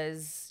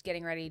was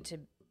getting ready to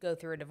go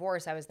through a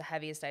divorce, I was the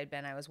heaviest I'd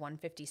been. I was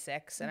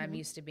 156 and I'm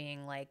used to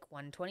being like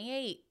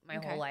 128 my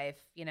Okay. whole life,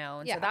 you know?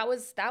 And Yeah. so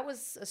that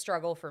was a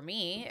struggle for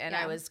me. And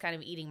I Yeah. was kind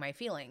of eating my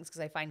feelings because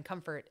I find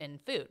comfort in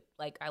food.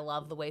 Like I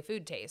love the way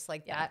food tastes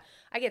like Yeah. that.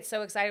 I get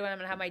so excited when I'm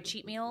going to have my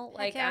cheat meal.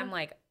 Like yeah. I'm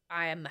like,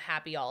 I am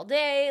happy all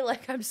day.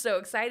 Like I'm so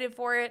excited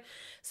for it.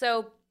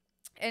 So,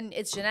 and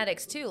it's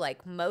genetics too.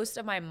 Like most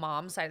of my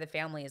mom's side of the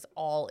family is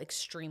all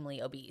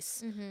extremely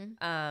obese.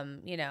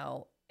 You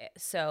know,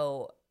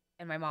 so,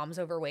 and my mom's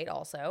overweight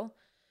also.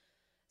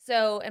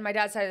 So, and my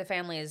dad's side of the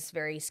family is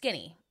very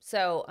skinny.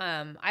 So,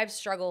 I've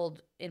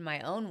struggled in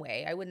my own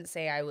way. I wouldn't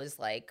say I was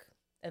like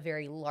a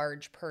very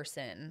large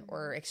person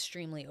or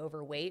extremely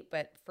overweight,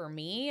 but for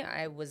me,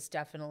 I was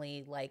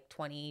definitely like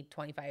 20,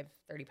 25,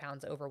 30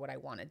 pounds over what I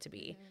wanted to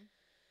be.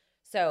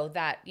 So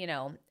that, you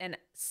know, and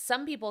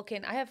some people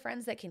I have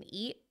friends that can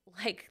eat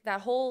like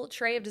that whole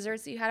tray of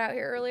desserts that you had out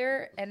here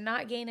earlier and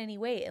not gain any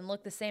weight and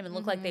look the same and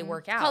look like they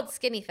work It's out. called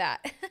skinny fat.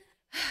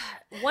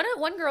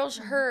 One girl,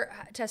 her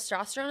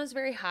testosterone is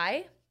very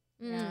high.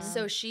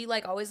 So she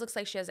like always looks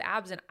like she has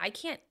abs and I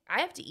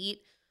have to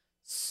eat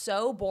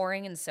so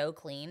boring and so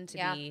clean to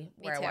Yeah, be me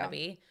where I want to too.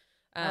 be.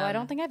 I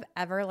don't think I've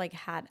ever like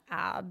had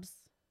abs.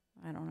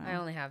 I don't know. I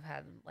only have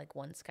had like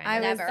once kind I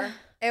of. was,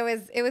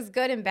 Never. it was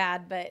good and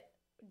bad, but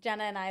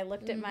Jenna and I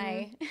looked at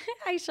my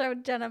I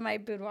showed Jenna my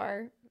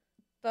boudoir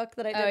book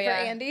that I did Oh, yeah.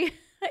 for Andy.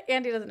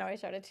 Andy doesn't know I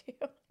showed it to you.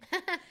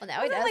 Well,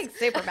 now he It was, does. like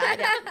super bad.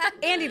 Yeah.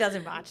 Andy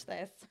doesn't watch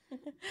this.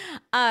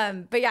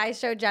 But yeah, I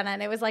showed Jenna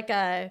and it was like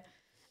a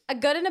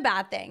good and a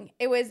bad thing.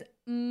 It was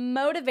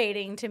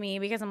motivating to me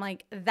because I'm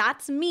like,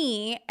 that's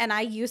me. And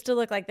I used to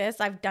look like this.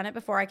 I've done it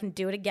before. I can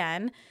do it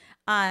again.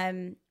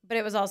 But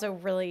it was also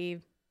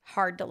really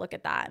hard to look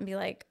at that and be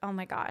like, oh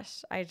my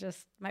gosh,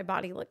 my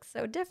body looks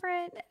so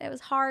different. It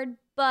was hard.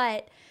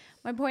 But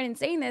my point in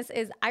saying this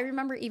is I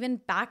remember even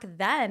back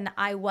then,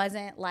 I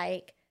wasn't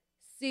like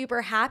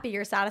super happy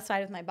or satisfied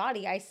with my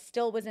body. I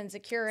still was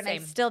insecure and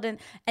Same. I still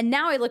didn't. And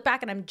now I look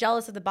back and I'm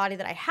jealous of the body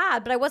that I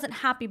had, but I wasn't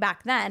happy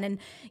back then. And,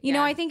 you know,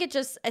 Yeah. I think it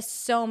just,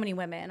 so many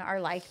women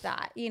are like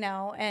that, you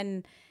know,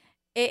 and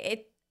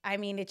I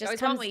mean, it just Always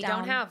comes want what you down.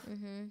 don't have.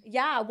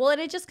 Yeah. Well, and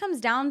it just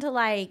comes down to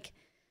like,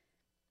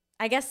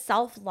 I guess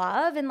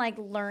self-love and like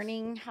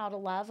learning how to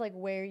love like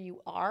where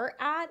you are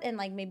at and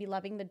like maybe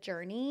loving the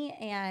journey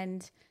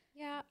and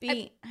Yeah.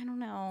 I don't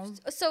know.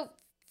 So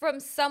from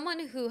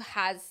someone who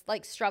has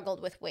like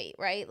struggled with weight,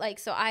 right? Like,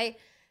 so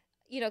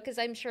you know, because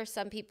I'm sure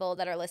some people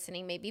that are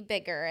listening may be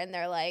bigger and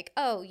they're like,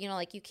 oh, you know,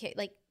 like you can't,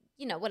 like,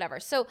 you know, whatever.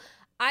 So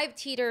I've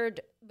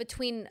teetered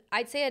between,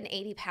 I'd say an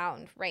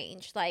 80-pound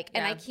range, like,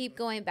 and I Yeah. keep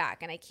going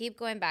back and I keep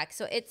going back.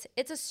 So it's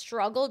a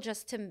struggle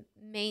just to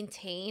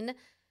maintain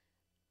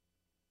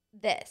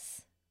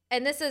this.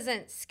 And this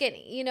isn't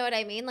skinny, you know what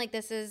I mean? Like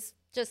this is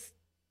just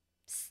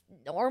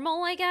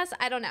normal, I guess.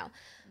 I don't know.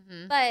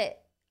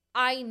 But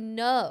I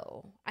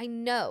know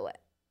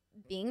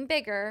being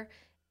bigger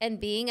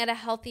and being at a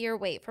healthier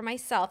weight for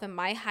myself and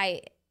my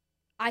height,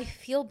 I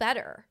feel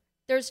better.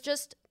 there's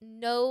just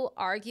no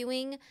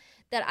arguing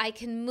that I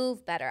can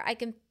move better. I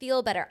can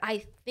feel better.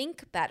 I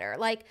think better.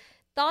 Like,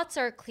 thoughts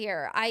are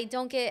clear. I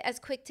don't get as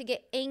quick to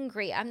get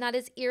angry. I'm not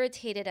as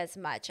irritated as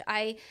much.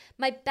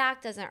 My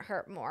back doesn't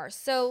hurt more.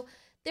 So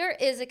there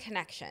is a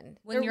connection.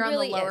 When you're on the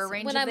lower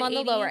range when of I'm the on the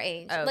 80? lower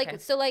range. Oh,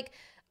 okay.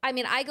 I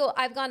mean,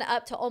 I've gone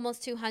up to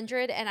almost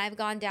 200 and I've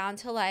gone down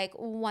to like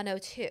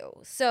 102.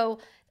 So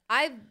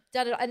I've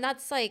done it, and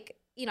that's like,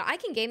 you know, I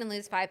can gain and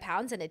lose 5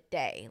 pounds in a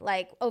day,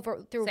 like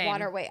through Same.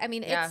 water weight. I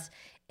mean, Yeah.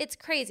 it's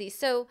crazy.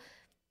 So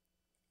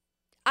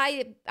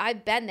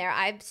I've been there.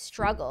 I've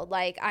struggled.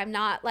 Like, I'm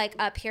not like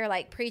up here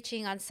like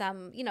preaching on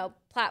some, you know,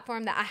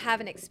 platform that I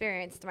haven't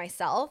experienced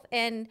myself,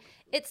 and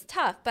it's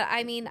tough. But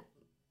I mean,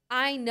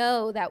 I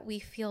know that we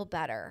feel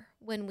better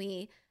when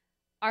we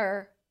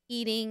are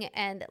eating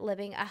and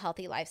living a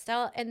healthy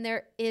lifestyle, and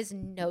there is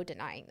no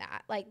denying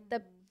that. Like,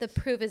 the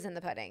proof is in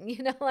the pudding,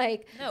 you know,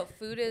 like No,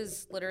 food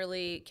is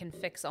literally can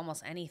fix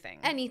almost anything.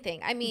 anything.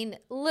 I mean,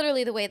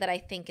 literally the way that I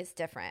think is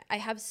different. I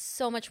have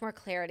so much more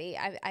clarity.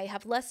 I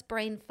have less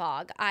brain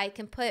fog. I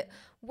can put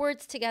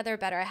words together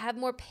better. I have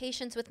more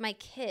patience with my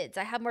kids.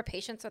 I have more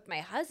patience with my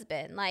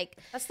husband. Like,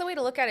 That's the way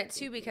to look at it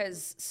too,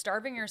 because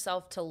starving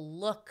yourself to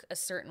look a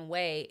certain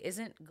way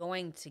isn't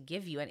going to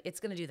give you, and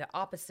it's going to do the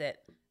opposite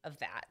of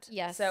that.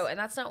 Yes. So, and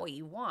that's not what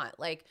you want.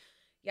 Like,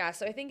 yeah.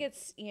 So I think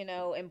it's, you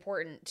know,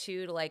 important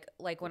too, to like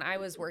when I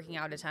was working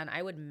out a ton,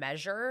 I would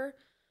measure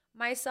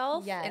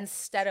myself Yes.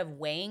 instead of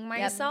weighing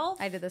myself.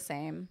 I did the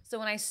same. So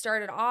when I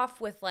started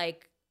off with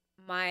like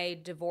my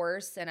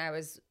divorce, and I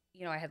was,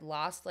 you know, I had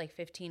lost like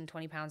 15,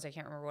 20 pounds. I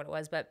can't remember what it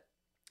was, but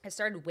I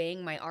started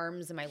weighing my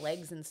arms and my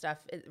legs and stuff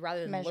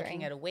rather than looking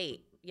Measuring. at a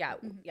weight. Yeah.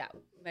 Yeah.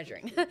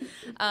 Measuring.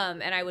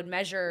 And I would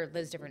measure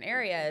those different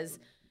areas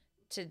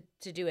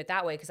to do it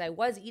that way, because I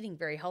was eating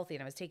very healthy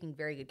and I was taking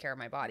very good care of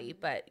my body.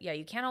 But yeah,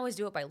 you can't always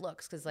do it by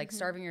looks, because like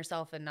starving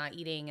yourself and not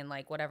eating and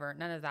like whatever,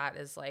 none of that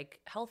is like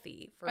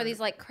healthy for or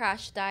these like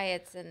crash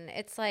diets, and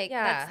it's like,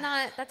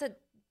 Yeah. that's a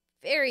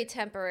very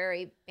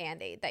temporary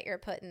Band-Aid that you're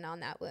putting on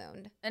that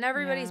wound. And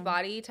everybody's Yeah.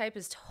 body type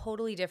is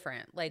totally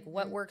different. Like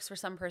what works for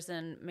some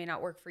person may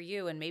not work for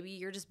you. And maybe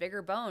you're just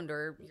bigger boned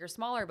or you're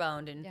smaller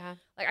boned. And Yeah.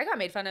 like I got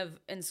made fun of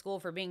in school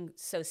for being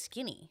so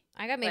skinny.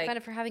 I got made Like- fun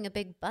of for having a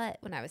big butt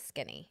when I was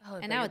skinny. Oh,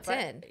 and but now your it's butt-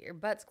 in. Your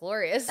butt's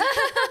glorious.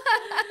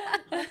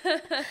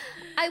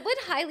 I would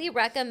highly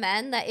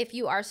recommend that if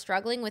you are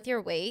struggling with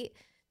your weight,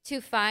 to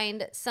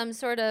find some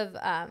sort of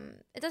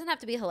it doesn't have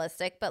to be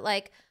holistic, but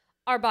like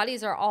our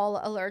bodies are all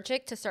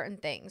allergic to certain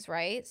things,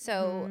 right?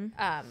 So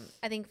I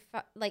think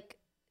like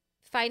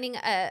finding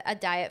a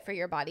diet for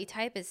your body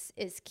type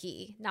is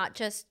key, not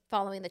just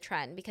following the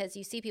trend, because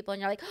you see people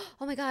and you're like,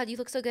 oh my God, you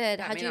look so good.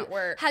 That may not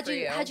work how'd for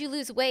you you. how'd you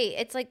lose weight?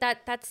 It's like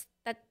that's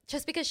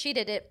just because she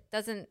did it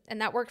doesn't, and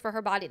that worked for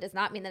her body, does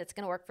not mean that it's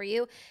going to work for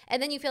you.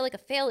 And then you feel like a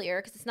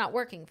failure because it's not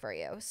working for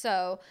you.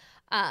 So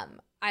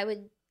I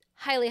would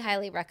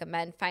highly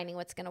recommend finding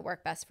what's going to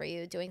work best for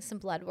you, doing some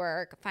blood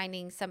work,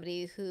 finding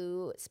somebody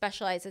who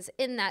specializes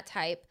in that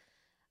type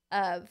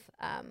of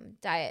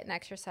diet and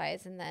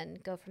exercise, and then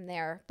go from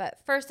there. But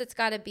first, it's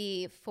got to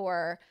be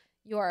for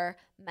your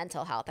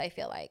mental health. I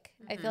feel like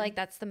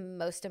that's the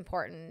most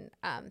important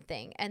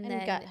thing, and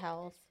then gut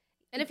health.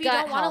 And if you gut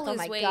don't want health, to oh lose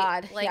my weight,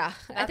 God, like, yeah.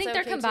 I that's think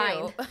they're okay,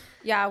 combined. too.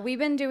 Yeah, we've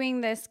been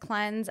doing this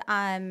cleanse.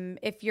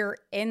 If you're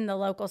in the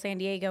local San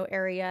Diego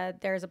area,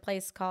 there's a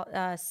place called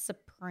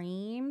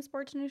Supreme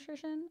Sports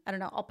Nutrition. I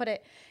don't know. I'll put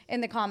it in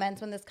the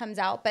comments when this comes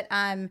out. But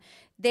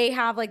they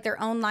have like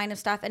their own line of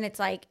stuff, and it's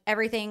like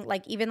everything,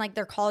 like even like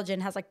their collagen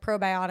has like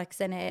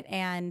probiotics in it,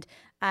 and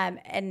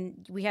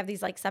we have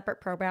these like separate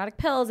probiotic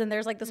pills, and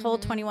there's like this whole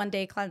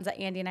 21-day cleanse that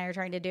Andy and I are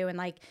trying to do, and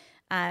like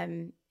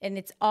and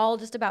it's all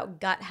just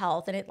about gut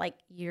health, and it like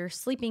you're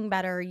sleeping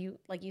better, you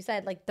like you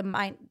said, like the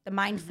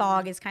mind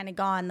fog is kind of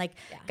gone. Like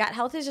gut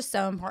health is just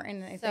so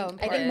important, and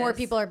I think more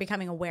people are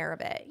becoming aware of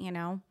it, you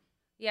know.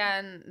 Yeah,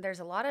 and there's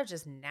a lot of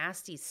just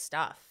nasty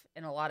stuff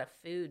in a lot of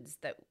foods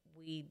that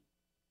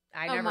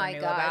I Oh never my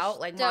knew gosh. about,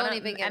 like Don't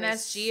even get me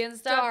MSG and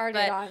stuff. started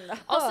But on the-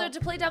 also to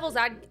play devil's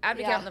advocate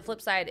Yeah. on the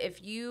flip side,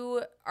 if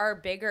you are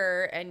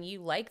bigger and you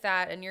like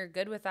that and you're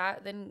good with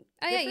that, then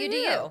Oh, good yeah, for you do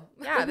you.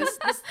 Yeah, this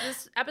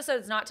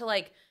episode is not to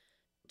like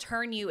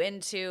turn you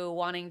into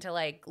wanting to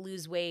like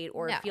lose weight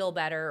or No. feel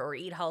better or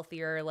eat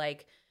healthier.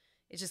 Like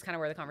it's just kind of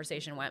where the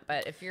conversation went.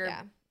 But if you're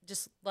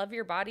just love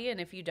your body,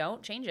 and if you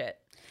don't, change it.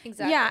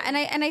 Exactly. Yeah,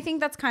 and I think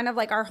that's kind of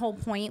like our whole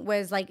point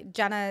was, like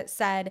Jenna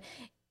said,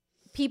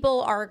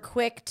 people are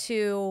quick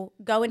to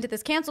go into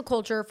this cancel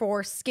culture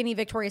for skinny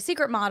Victoria's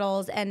Secret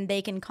models, and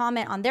they can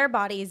comment on their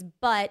bodies,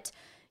 but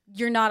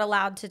you're not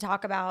allowed to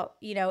talk about,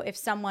 you know, if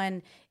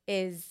someone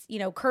is, you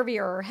know,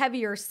 curvier or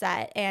heavier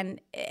set,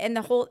 and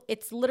the whole,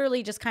 it's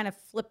literally just kind of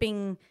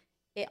flipping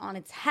it on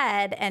its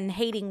head and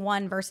hating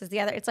one versus the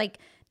other. It's like,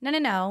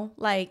 no,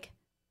 like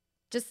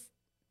just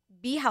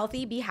be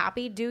healthy, be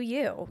happy, do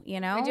you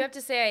know? I do have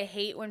to say, I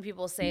hate when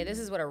people say this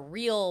is what a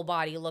real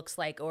body looks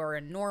like or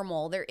a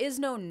normal. There is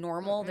no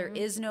normal. There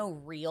is no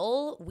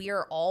real. We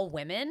are all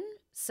women.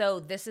 So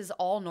this is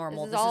all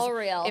normal. This is all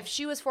real. If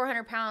she was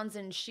 400 pounds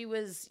and she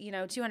was,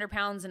 200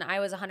 pounds and I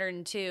was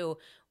 102,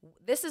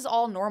 this is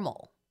all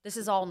normal. This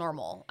is all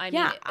normal. I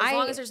mean, as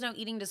long as there's no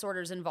eating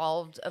disorders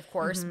involved, of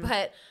course.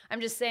 But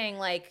I'm just saying,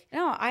 like,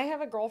 No, I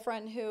have a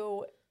girlfriend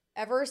who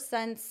ever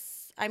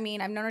since, I've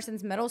known her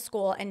since middle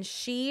school, and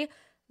she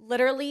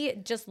literally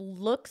just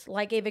looks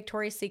like a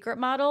Victoria's Secret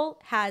model,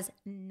 has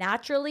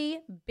naturally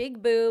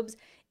big boobs,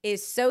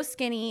 is so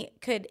skinny,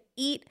 could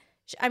eat.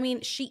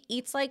 She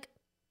eats like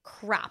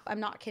crap. I'm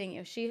not kidding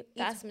you. She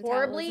Fast eats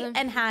horribly metabolism.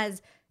 and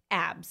has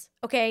abs.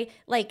 Okay.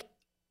 Like,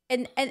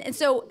 and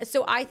so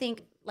I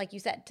think, like you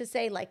said, to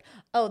say like,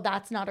 oh,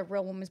 that's not a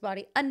real woman's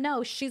body.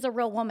 No, she's a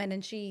real woman,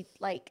 and she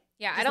like,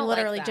 yeah, I just don't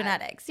literally like that.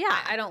 genetics. Yeah.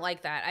 I don't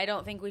like that. I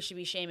don't think we should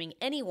be shaming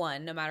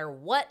anyone, no matter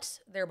what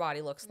their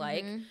body looks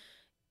like.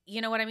 You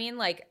know what I mean?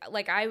 Like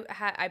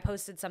I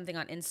posted something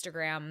on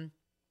Instagram,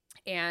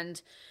 and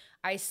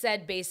I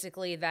said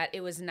basically that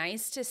it was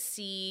nice to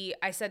see,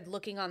 I said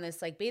looking on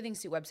this like bathing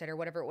suit website or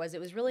whatever it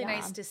was really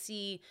nice to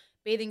see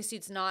bathing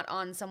suits not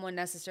on someone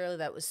necessarily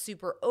that was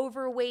super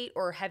overweight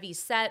or heavy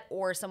set,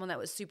 or someone that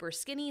was super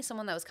skinny,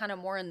 someone that was kind of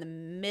more in the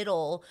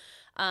middle,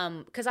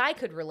 because I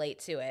could relate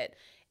to it.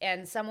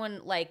 And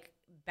someone like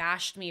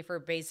bashed me for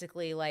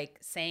basically like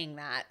saying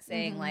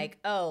like,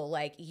 oh,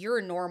 like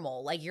you're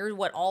normal, like you're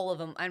what all of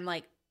them. I'm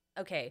like,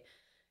 okay,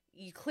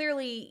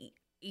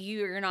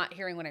 you're not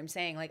hearing what I'm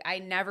saying. Like, I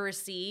never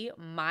see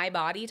my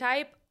body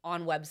type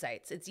on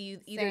websites. It's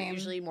either Same.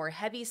 usually more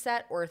heavy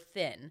set or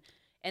thin.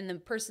 And the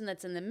person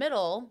that's in the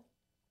middle,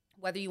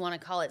 whether you want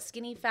to call it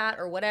skinny fat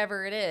or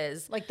whatever it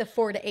is, Like the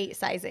 4 to 8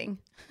 sizing.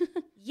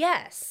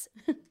 yes,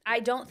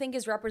 I don't think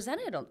is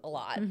represented a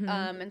lot.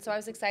 And so I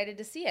was excited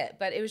to see it.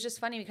 But it was just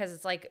funny because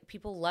it's like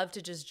people love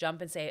to just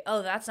jump and say,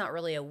 oh, that's not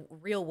really a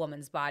real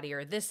woman's body,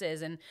 or this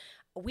is. And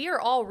we are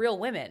all real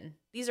women.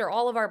 These are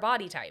all of our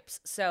body types.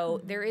 So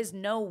there is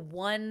no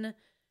one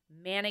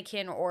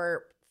mannequin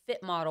or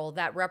fit model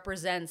that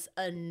represents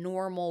a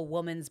normal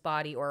woman's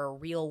body or a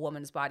real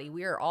woman's body.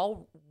 We are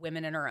all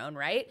women in our own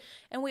right.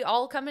 And we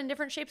all come in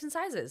different shapes and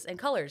sizes and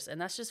colors.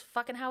 And that's just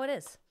fucking how it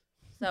is.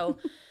 So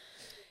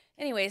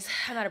anyways,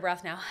 I'm out of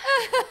breath now.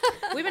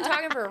 We've been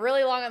talking for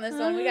really long on this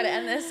one. We got to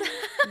end this.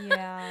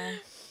 Yeah.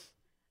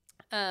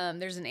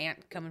 There's an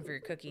ant coming for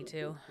your cookie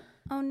too.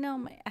 Oh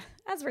no,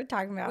 as we're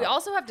talking about, We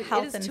also have to,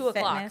 health it is and 2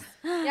 o'clock. fitness.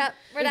 Yep,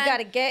 we're We've done. got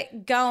to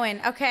get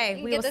going. Okay,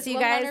 You we can will get this see you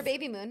woman on guys. her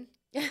baby moon.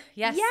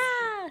 Yes.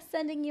 Yeah,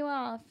 sending you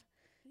off.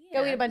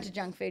 Go eat a bunch of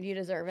junk food. You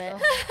deserve it.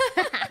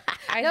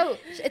 No,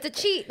 it's a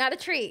cheat, not a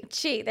treat.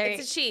 Cheat. There.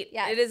 It's a cheat.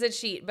 Yes. It is a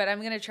cheat, but I'm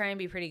going to try and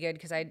be pretty good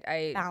because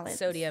I Balance.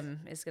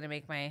 sodium is going to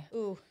make my,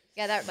 Ooh,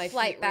 Yeah, that My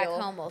flight feet back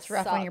real. home will it's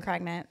rough suck. when you're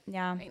pregnant.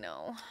 Yeah. I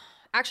know.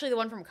 Actually, the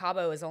one from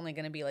Cabo is only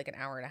going to be like an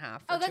hour and a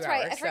half. Oh, or that's 2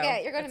 right. hours, I forget.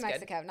 so You're going to that's good.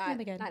 Mexico, That'll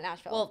be good. not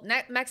Nashville.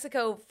 Well,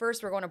 Mexico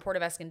first, we're going to Puerto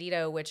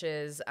Escondido, which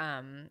is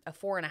a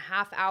 4.5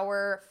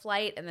 hour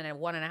flight and then a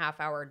 1.5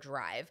 hour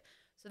drive.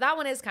 So that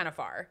one is kind of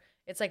far.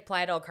 It's like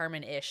Playa del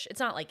Carmen-ish. It's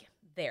not like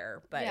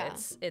there, but Yeah.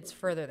 it's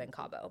further than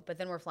Cabo. But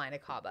then we're flying to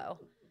Cabo,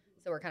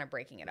 so we're kind of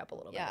breaking it up a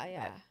little yeah, bit.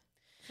 yeah.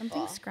 But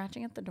Something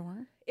scratching at the door.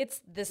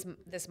 it's this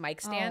mic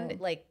stand.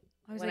 Oh. Like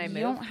I was when like, I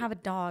you move. don't have a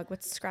dog.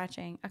 What's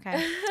scratching?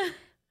 Okay.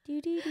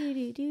 do do do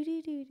do do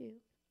do do do.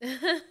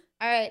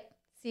 All right.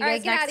 See you All guys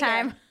right, get next outta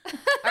here. time.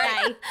 All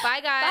right.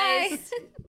 Bye, guys. Bye.